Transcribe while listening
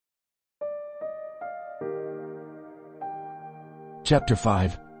Chapter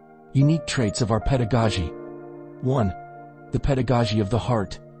 5. Unique Traits of Our Pedagogy. 1. The Pedagogy of the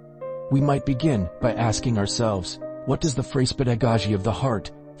Heart. We might begin by asking ourselves, what does the phrase pedagogy of the heart,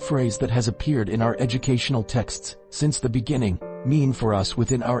 phrase that has appeared in our educational texts since the beginning, mean for us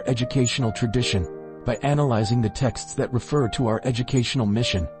within our educational tradition? By analyzing the texts that refer to our educational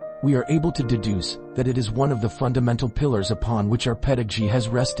mission, we are able to deduce that it is one of the fundamental pillars upon which our pedagogy has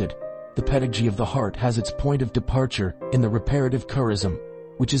rested. The pedagogy of the heart has its point of departure in the reparative charism,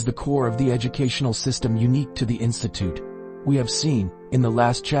 which is the core of the educational system unique to the Institute. We have seen, in the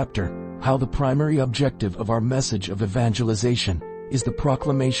last chapter, how the primary objective of our message of evangelization is the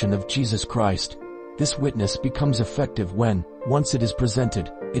proclamation of Jesus Christ. This witness becomes effective when, once it is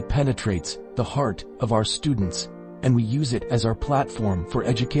presented, it penetrates the heart of our students, and we use it as our platform for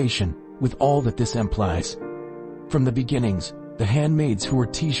education, with all that this implies. From the beginnings, the handmaids who were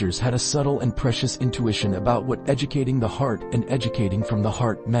teachers had a subtle and precious intuition about what educating the heart and educating from the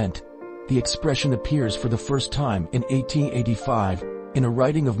heart meant. The expression appears for the first time in 1885, in a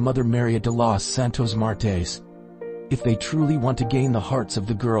writing of Mother Maria de los Santos Martes. If they truly want to gain the hearts of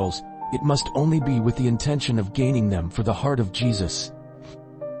the girls, it must only be with the intention of gaining them for the heart of Jesus.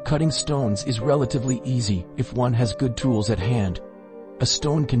 Cutting stones is relatively easy if one has good tools at hand. A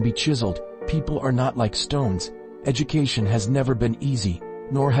stone can be chiseled. People are not like stones. Education has never been easy,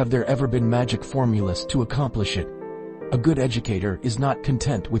 nor have there ever been magic formulas to accomplish it. A good educator is not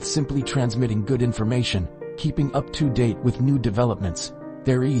content with simply transmitting good information, keeping up to date with new developments.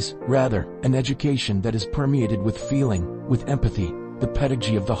 There is, rather, an education that is permeated with feeling, with empathy, the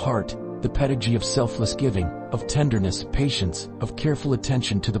pedagogy of the heart, the pedagogy of selfless giving, of tenderness, patience, of careful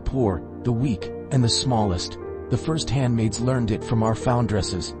attention to the poor, the weak, and the smallest. The first handmaids learned it from our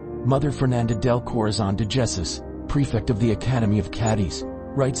foundresses. Mother Fernanda del Corazon de Jesus, prefect of the Academy of Cadiz,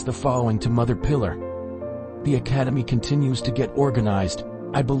 writes the following to Mother Pilar. The Academy continues to get organized.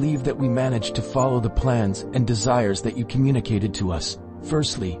 I believe that we managed to follow the plans and desires that you communicated to us.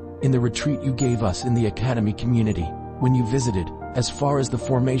 Firstly, in the retreat you gave us in the Academy community, when you visited, as far as the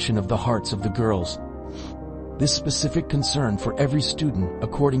formation of the hearts of the girls. This specific concern for every student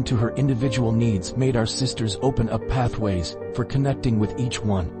according to her individual needs made our sisters open up pathways for connecting with each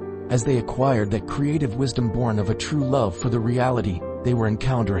one, as they acquired that creative wisdom born of a true love for the reality they were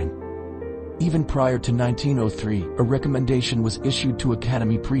encountering. Even prior to 1903, a recommendation was issued to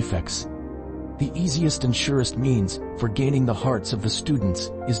Academy prefects. The easiest and surest means for gaining the hearts of the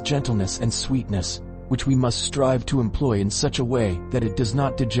students is gentleness and sweetness, which we must strive to employ in such a way that it does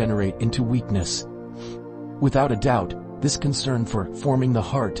not degenerate into weakness. Without a doubt, this concern for forming the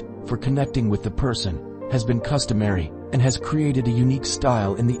heart, for connecting with the person, has been customary, and has created a unique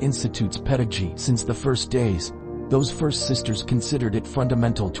style in the Institute's pedagogy since the first days. Those first sisters considered it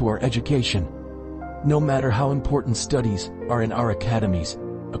fundamental to our education. No matter how important studies are in our academies,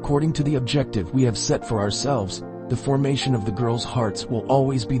 according to the objective we have set for ourselves, the formation of the girls' hearts will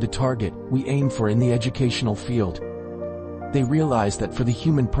always be the target we aim for in the educational field. They realize that for the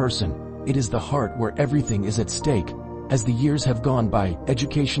human person, it is the heart where everything is at stake. As the years have gone by,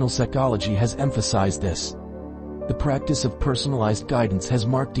 educational psychology has emphasized this. The practice of personalized guidance has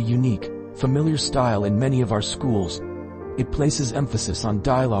marked a unique, familiar style in many of our schools. It places emphasis on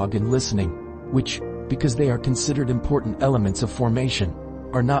dialogue and listening, which, because they are considered important elements of formation,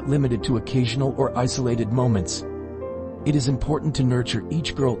 are not limited to occasional or isolated moments. It is important to nurture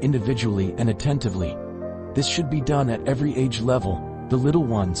each girl individually and attentively. This should be done at every age level. The little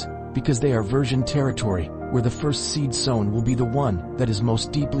ones, because they are virgin territory, where the first seed sown will be the one that is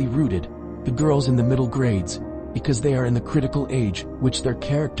most deeply rooted. The girls in the middle grades, because they are in the critical age, which their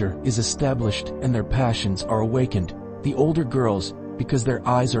character is established and their passions are awakened. The older girls, because their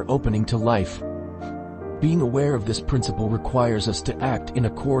eyes are opening to life. Being aware of this principle requires us to act in a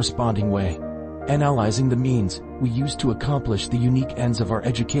corresponding way. Analyzing the means we use to accomplish the unique ends of our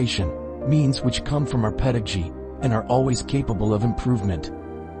education, means which come from our pedagogy, and are always capable of improvement.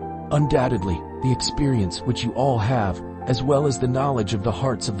 Undoubtedly, the experience which you all have, as well as the knowledge of the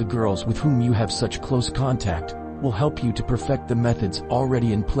hearts of the girls with whom you have such close contact, will help you to perfect the methods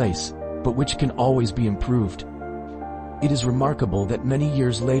already in place, but which can always be improved. It is remarkable that many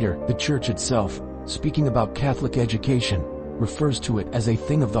years later, the Church itself, speaking about Catholic education, refers to it as a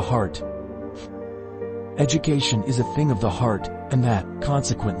thing of the heart. Education is a thing of the heart, and that,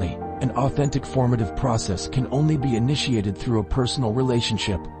 consequently, an authentic formative process can only be initiated through a personal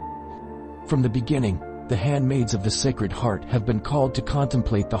relationship. From the beginning, the handmaids of the Sacred Heart have been called to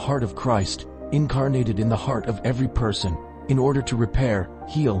contemplate the heart of Christ, incarnated in the heart of every person, in order to repair,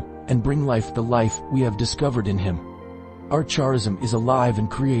 heal, and bring life the life we have discovered in Him. Our charism is alive and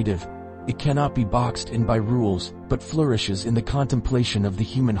creative. It cannot be boxed in by rules, but flourishes in the contemplation of the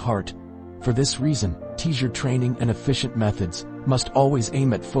human heart. For this reason, teacher training and efficient methods must always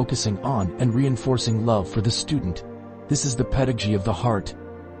aim at focusing on and reinforcing love for the student. This is the pedagogy of the heart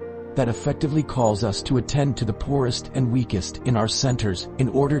that effectively calls us to attend to the poorest and weakest in our centers in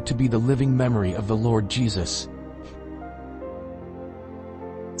order to be the living memory of the Lord Jesus.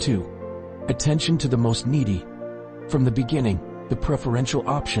 2. Attention to the most needy. From the beginning, the preferential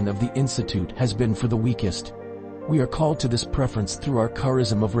option of the Institute has been for the weakest. We are called to this preference through our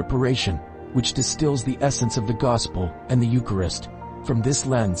charism of reparation, which distills the essence of the gospel and the Eucharist. From this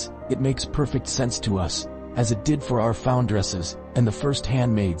lens, it makes perfect sense to us, as it did for our foundresses and the first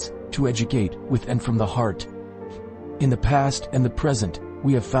handmaids, to educate with and from the heart. In the past and the present,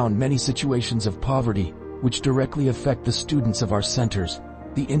 we have found many situations of poverty, which directly affect the students of our centers.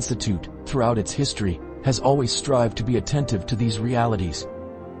 The Institute, throughout its history, has always strived to be attentive to these realities.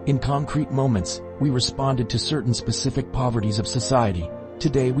 In concrete moments, we responded to certain specific poverties of society.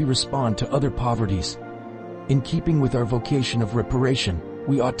 Today we respond to other poverties. In keeping with our vocation of reparation,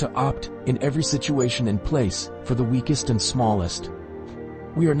 we ought to opt, in every situation and place, for the weakest and smallest.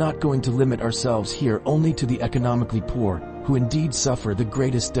 We are not going to limit ourselves here only to the economically poor, who indeed suffer the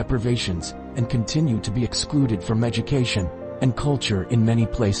greatest deprivations, and continue to be excluded from education and culture in many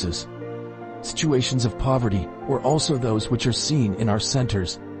places. Situations of poverty, or also those which are seen in our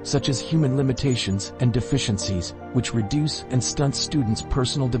centers, such as human limitations and deficiencies, which reduce and stunt students'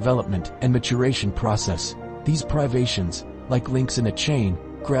 personal development and maturation process. These privations, like links in a chain,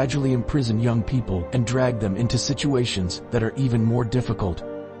 gradually imprison young people and drag them into situations that are even more difficult.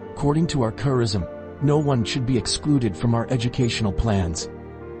 According to our charism, no one should be excluded from our educational plans.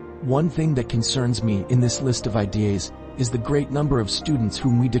 One thing that concerns me in this list of ideas is the great number of students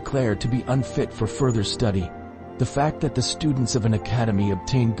whom we declare to be unfit for further study. The fact that the students of an academy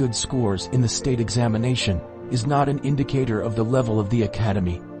obtain good scores in the state examination is not an indicator of the level of the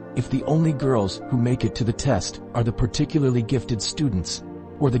academy. If the only girls who make it to the test are the particularly gifted students,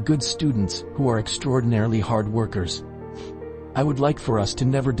 or the good students who are extraordinarily hard workers, I would like for us to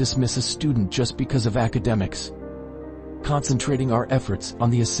never dismiss a student just because of academics. Concentrating our efforts on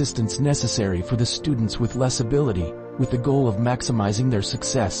the assistance necessary for the students with less ability, with the goal of maximizing their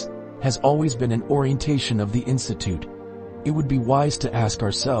success, has always been an orientation of the Institute. It would be wise to ask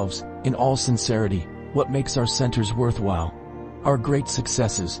ourselves, in all sincerity, what makes our centers worthwhile? Our great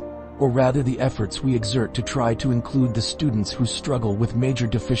successes, or rather the efforts we exert to try to include the students who struggle with major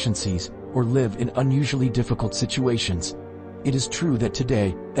deficiencies, or live in unusually difficult situations. It is true that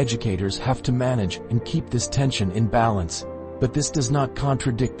today, educators have to manage and keep this tension in balance, but this does not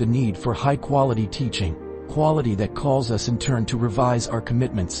contradict the need for high-quality teaching, quality that calls us in turn to revise our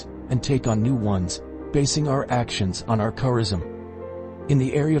commitments and take on new ones, basing our actions on our charism. In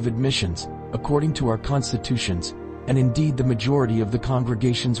the area of admissions, according to our constitutions, and indeed the majority of the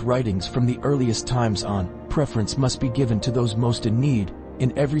congregation's writings from the earliest times on, preference must be given to those most in need,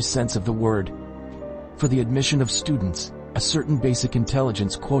 in every sense of the word. For the admission of students, a certain basic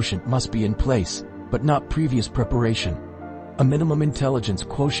intelligence quotient must be in place, but not previous preparation. A minimum intelligence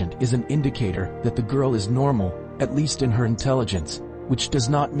quotient is an indicator that the girl is normal, at least in her intelligence, which does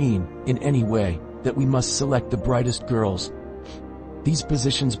not mean, in any way, that we must select the brightest girls. These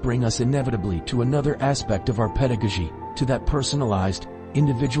positions bring us inevitably to another aspect of our pedagogy, to that personalized,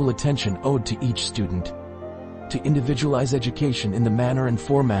 individual attention owed to each student. To individualize education in the manner and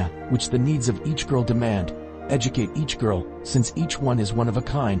format which the needs of each girl demand, educate each girl, since each one is one of a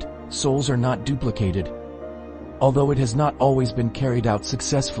kind, souls are not duplicated. Although it has not always been carried out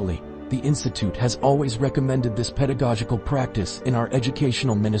successfully, the Institute has always recommended this pedagogical practice in our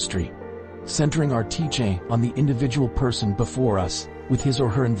educational ministry. Centering our teaching on the individual person before us, with his or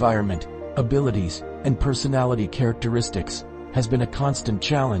her environment, abilities, and personality characteristics, has been a constant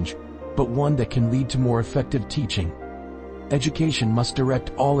challenge, but one that can lead to more effective teaching. Education must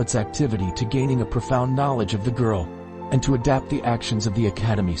direct all its activity to gaining a profound knowledge of the girl, and to adapt the actions of the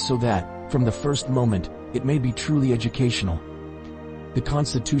academy so that, from the first moment, it may be truly educational. The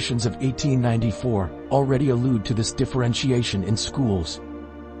constitutions of 1894 already allude to this differentiation in schools.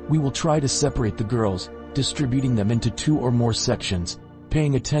 We will try to separate the girls, distributing them into 2 or more sections,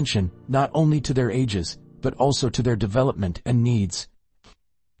 paying attention not only to their ages, but also to their development and needs.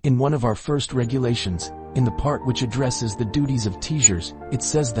 In one of our first regulations, in the part which addresses the duties of teachers, it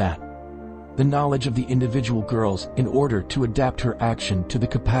says that the knowledge of the individual girls in order to adapt her action to the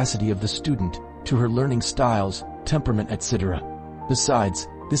capacity of the student, to her learning styles, temperament, etc. Besides,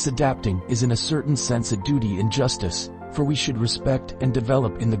 this adapting is in a certain sense a duty in justice, For we should respect and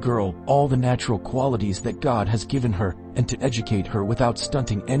develop in the girl all the natural qualities that God has given her, and to educate her without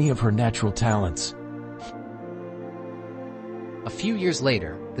stunting any of her natural talents. A few years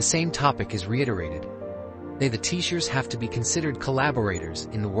later, the same topic is reiterated. They, the teachers, have to be considered collaborators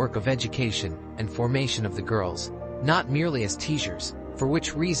in the work of education and formation of the girls, not merely as teachers, for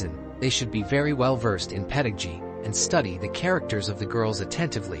which reason they should be very well versed in pedagogy and study the characters of the girls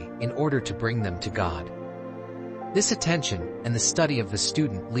attentively in order to bring them to God. This attention and the study of the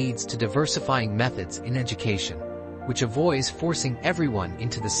student leads to diversifying methods in education, which avoids forcing everyone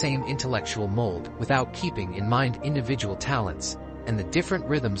into the same intellectual mold without keeping in mind individual talents and the different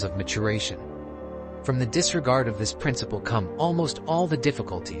rhythms of maturation. From the disregard of this principle come almost all the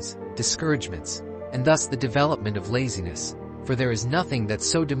difficulties, discouragements, and thus the development of laziness, for there is nothing that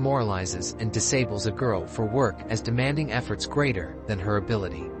so demoralizes and disables a girl for work as demanding efforts greater than her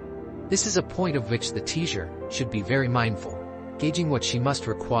ability. This is a point of which the teacher should be very mindful. Gauging what she must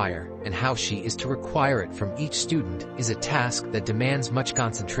require and how she is to require it from each student is a task that demands much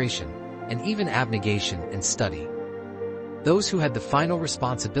concentration and even abnegation and study. Those who had the final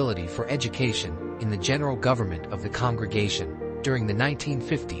responsibility for education in the general government of the congregation during the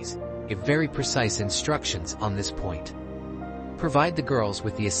 1950s give very precise instructions on this point. Provide the girls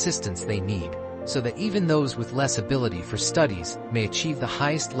with the assistance they need, so that even those with less ability for studies may achieve the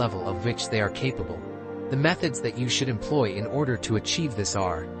highest level of which they are capable. The methods that you should employ in order to achieve this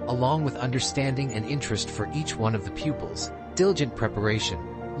are, along with understanding and interest for each one of the pupils, diligent preparation,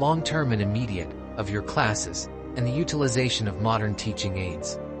 long-term and immediate, of your classes, and the utilization of modern teaching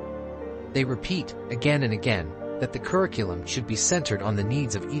aids. They repeat, again and again, that the curriculum should be centered on the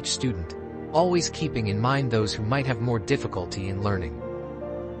needs of each student, always keeping in mind those who might have more difficulty in learning.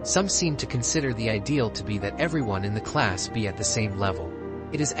 Some seem to consider the ideal to be that everyone in the class be at the same level.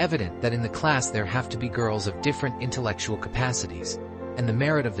 It is evident that in the class there have to be girls of different intellectual capacities, and the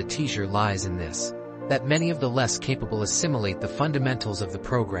merit of the teacher lies in this, that many of the less capable assimilate the fundamentals of the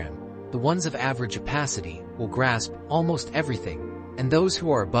program. The ones of average capacity will grasp almost everything, and those who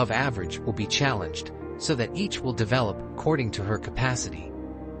are above average will be challenged, so that each will develop according to her capacity.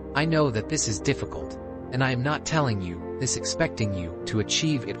 I know that this is difficult, and I am not telling you this expecting you to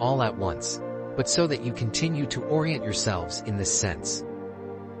achieve it all at once, but so that you continue to orient yourselves in this sense.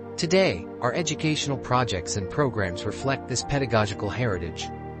 Today, our educational projects and programs reflect this pedagogical heritage.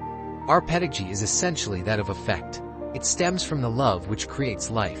 Our pedagogy is essentially that of effect. It stems from the love which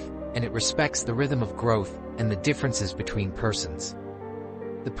creates life, and it respects the rhythm of growth and the differences between persons.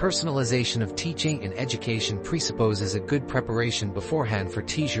 The personalization of teaching and education presupposes a good preparation beforehand for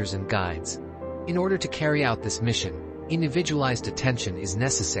teachers and guides. In order to carry out this mission, individualized attention is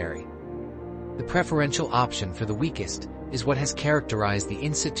necessary. The preferential option for the weakest is what has characterized the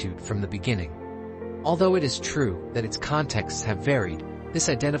Institute from the beginning. Although it is true that its contexts have varied, this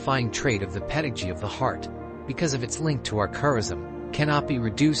identifying trait of the pedagogy of the heart, because of its link to our charism, cannot be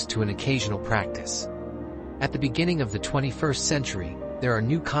reduced to an occasional practice. At the beginning of the 21st century, there are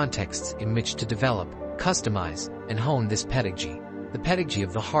new contexts in which to develop, customize, and hone this pedagogy. The pedagogy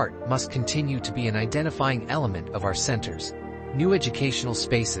of the heart must continue to be an identifying element of our centers. New educational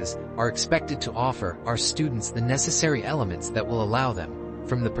spaces are expected to offer our students the necessary elements that will allow them,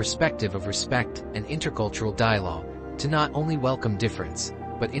 from the perspective of respect and intercultural dialogue, to not only welcome difference,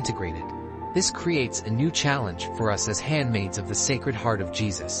 but integrate it. This creates a new challenge for us as handmaids of the Sacred Heart of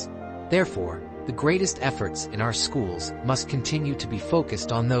Jesus. Therefore, the greatest efforts in our schools must continue to be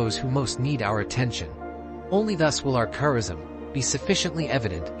focused on those who most need our attention. Only thus will our charism be sufficiently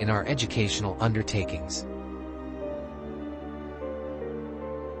evident in our educational undertakings.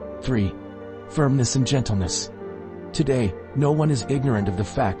 3. Firmness and gentleness. Today, no one is ignorant of the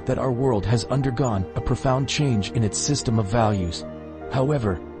fact that our world has undergone a profound change in its system of values.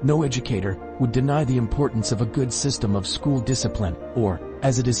 However, no educator would deny the importance of a good system of school discipline, or,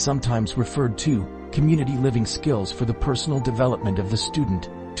 as it is sometimes referred to, community living skills for the personal development of the student,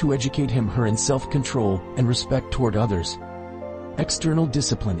 to educate him/her in self-control and respect toward others. External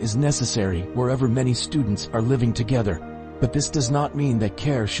discipline is necessary wherever many students are living together, but this does not mean that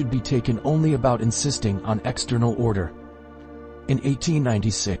care should be taken only about insisting on external order. In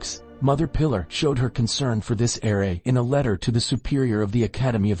 1896, Mother Pillar showed her concern for this area in a letter to the superior of the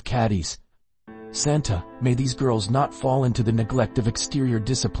Academy of Caddies. Santa, may these girls not fall into the neglect of exterior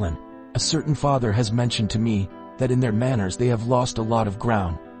discipline. A certain father has mentioned to me that in their manners they have lost a lot of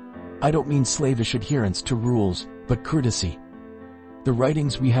ground. I don't mean slavish adherence to rules, but courtesy. The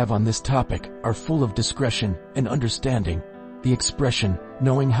writings we have on this topic are full of discretion and understanding. The expression,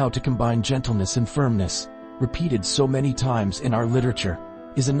 knowing how to combine gentleness and firmness, repeated so many times in our literature,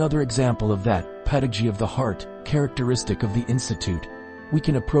 is another example of that pedagogy of the heart, characteristic of the Institute. We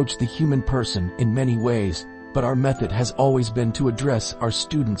can approach the human person in many ways, but our method has always been to address our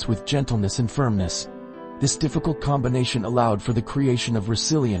students with gentleness and firmness. This difficult combination allowed for the creation of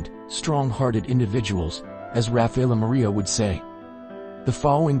resilient, strong-hearted individuals, as Raffaella Maria would say. The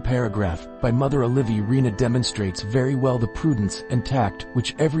following paragraph by Mother Olivia Rena demonstrates very well the prudence and tact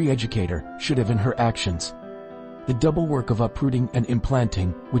which every educator should have in her actions. The double work of uprooting and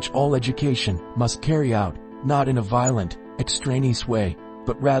implanting, which all education must carry out, not in a violent, extraneous way,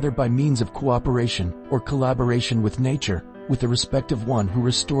 but rather by means of cooperation or collaboration with nature, with the respect of one who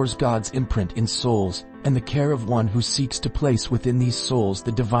restores God's imprint in souls, and the care of one who seeks to place within these souls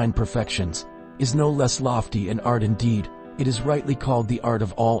the divine perfections, is no less lofty an art indeed. It is rightly called the art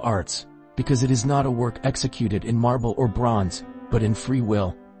of all arts, because it is not a work executed in marble or bronze, but in free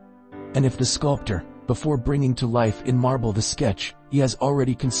will. And if the sculptor, before bringing to life in marble the sketch he has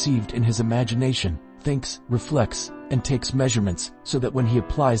already conceived in his imagination, thinks, reflects, and takes measurements, so that when he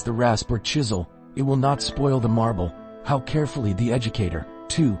applies the rasp or chisel, it will not spoil the marble, how carefully the educator,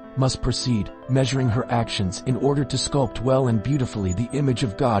 too, must proceed, measuring her actions in order to sculpt well and beautifully the image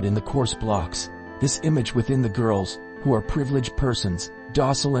of God in the coarse blocks, this image within the girls, who are privileged persons,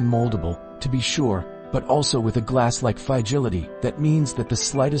 docile and moldable, to be sure, but also with a glass-like fragility that means that the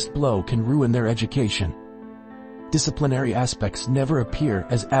slightest blow can ruin their education. Disciplinary aspects never appear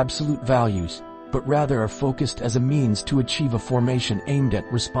as absolute values, but rather are focused as a means to achieve a formation aimed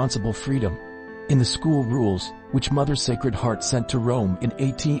at responsible freedom. In the school rules, which Mother Sacred Heart sent to Rome in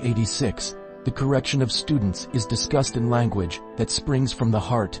 1886, the correction of students is discussed in language that springs from the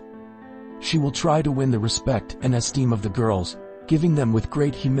heart. She will try to win the respect and esteem of the girls, giving them with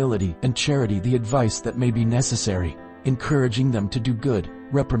great humility and charity the advice that may be necessary, encouraging them to do good,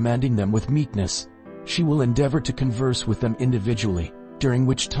 reprimanding them with meekness. She will endeavor to converse with them individually, during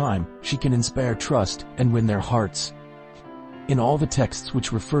which time she can inspire trust and win their hearts. In all the texts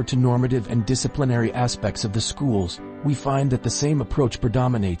which refer to normative and disciplinary aspects of the schools, we find that the same approach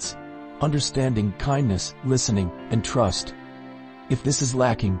predominates: understanding, kindness, listening, and trust. If this is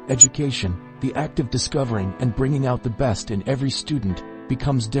lacking, education, the act of discovering and bringing out the best in every student,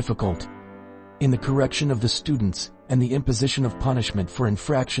 becomes difficult. In the correction of the students and the imposition of punishment for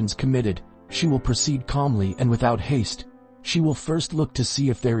infractions committed, she will proceed calmly and without haste. She will first look to see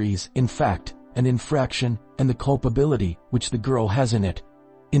if there is, in fact, an infraction, and the culpability which the girl has in it.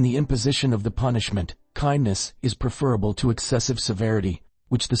 In the imposition of the punishment, kindness is preferable to excessive severity,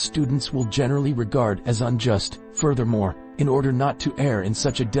 which the students will generally regard as unjust. Furthermore, in order not to err in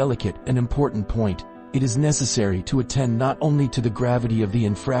such a delicate and important point, it is necessary to attend not only to the gravity of the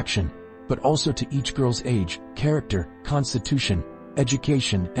infraction, but also to each girl's age, character, constitution,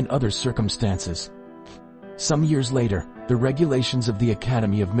 education, and other circumstances. Some years later, the regulations of the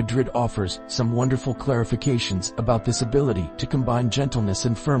Academy of Madrid offers some wonderful clarifications about this ability to combine gentleness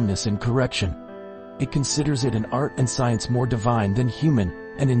and firmness in correction. It considers it an art and science more divine than human,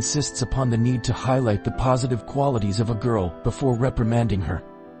 and insists upon the need to highlight the positive qualities of a girl before reprimanding her.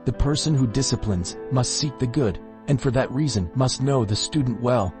 The person who disciplines must seek the good, and for that reason must know the student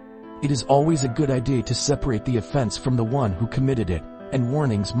well. It is always a good idea to separate the offense from the one who committed it, and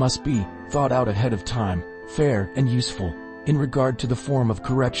warnings must be thought out ahead of time, fair and useful. In regard to the form of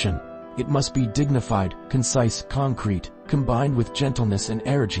correction, it must be dignified, concise, concrete, combined with gentleness and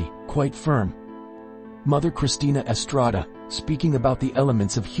energy, quite firm. Mother Cristina Estrada, speaking about the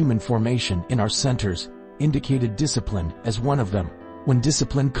elements of human formation in our centers, indicated discipline as one of them, when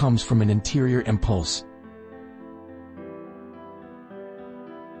discipline comes from an interior impulse.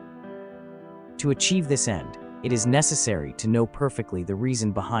 To achieve this end, it is necessary to know perfectly the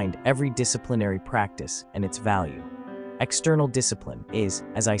reason behind every disciplinary practice and its value. External discipline is,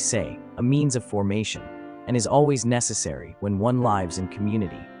 as I say, a means of formation, and is always necessary when one lives in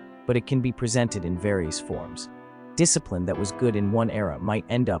community, but it can be presented in various forms. Discipline that was good in one era might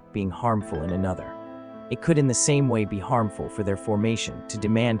end up being harmful in another. It could in the same way be harmful for their formation to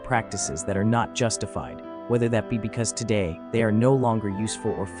demand practices that are not justified, whether that be because today they are no longer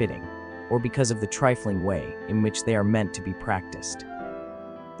useful or fitting, or because of the trifling way in which they are meant to be practiced.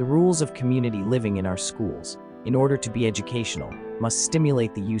 The rules of community living in our schools, in order to be educational, must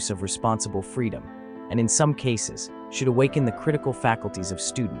stimulate the use of responsible freedom, and in some cases, should awaken the critical faculties of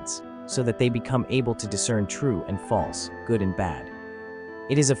students, so that they become able to discern true and false, good and bad.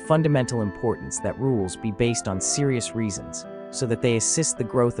 It is of fundamental importance that rules be based on serious reasons, so that they assist the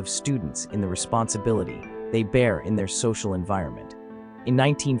growth of students in the responsibility they bear in their social environment. In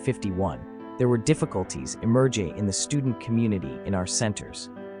 1951, there were difficulties emerging in the student community in our centers.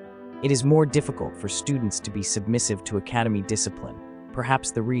 It is more difficult for students to be submissive to academy discipline,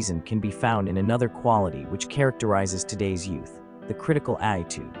 perhaps the reason can be found in another quality which characterizes today's youth, the critical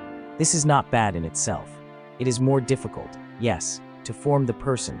attitude. This is not bad in itself. It is more difficult, yes, to form the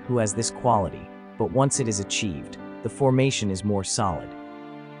person who has this quality, but once it is achieved, the formation is more solid.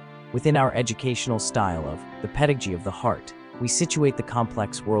 Within our educational style of the pedagogy of the heart, we situate the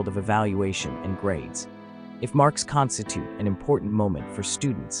complex world of evaluation and grades. If marks constitute an important moment for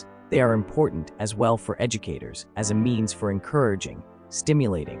students, they are important as well for educators as a means for encouraging,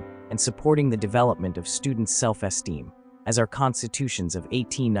 stimulating, and supporting the development of students' self-esteem, as our constitutions of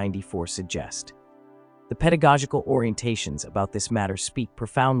 1894 suggest. The pedagogical orientations about this matter speak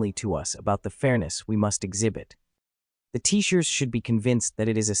profoundly to us about the fairness we must exhibit. The teachers should be convinced that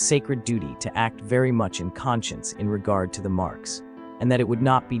it is a sacred duty to act very much in conscience in regard to the marks, and that it would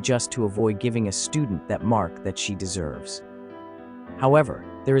not be just to avoid giving a student that mark that she deserves. However,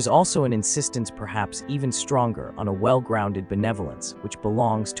 there is also an insistence, perhaps even stronger, on a well-grounded benevolence which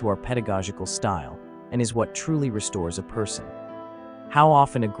belongs to our pedagogical style and is what truly restores a person. How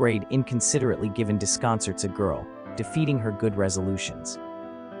often a grade inconsiderately given disconcerts a girl, defeating her good resolutions.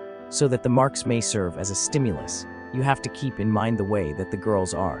 So that the marks may serve as a stimulus, you have to keep in mind the way that the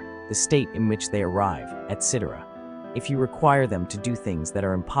girls are, the state in which they arrive, etc. If you require them to do things that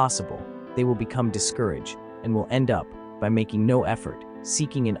are impossible, they will become discouraged and will end up, by making no effort,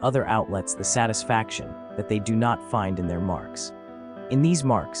 seeking in other outlets the satisfaction that they do not find in their marks. In these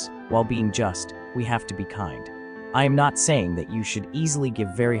marks, while being just, we have to be kind. I am not saying that you should easily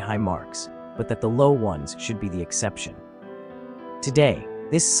give very high marks, but that the low ones should be the exception. Today,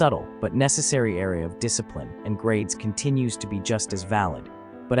 this subtle but necessary area of discipline and grades continues to be just as valid,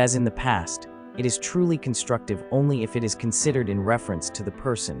 but as in the past, it is truly constructive only if it is considered in reference to the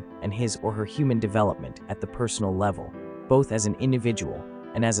person and his or her human development at the personal level, both as an individual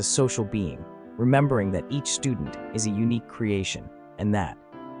and as a social being, remembering that each student is a unique creation, and that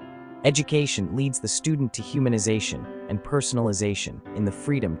education leads the student to humanization and personalization in the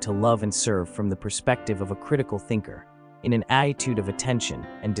freedom to love and serve from the perspective of a critical thinker, in an attitude of attention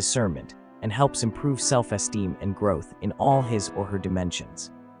and discernment, and helps improve self-esteem and growth in all his or her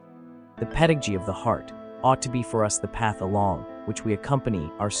dimensions. The pedagogy of the heart ought to be for us the path along which we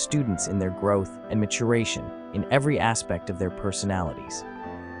accompany our students in their growth and maturation in every aspect of their personalities.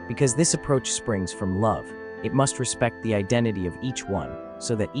 Because this approach springs from love, it must respect the identity of each one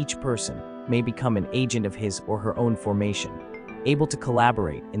so that each person may become an agent of his or her own formation, able to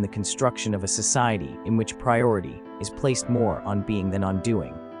collaborate in the construction of a society in which priority is placed more on being than on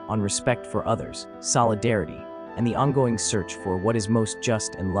doing, on respect for others, solidarity, and the ongoing search for what is most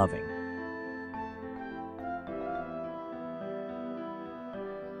just and loving.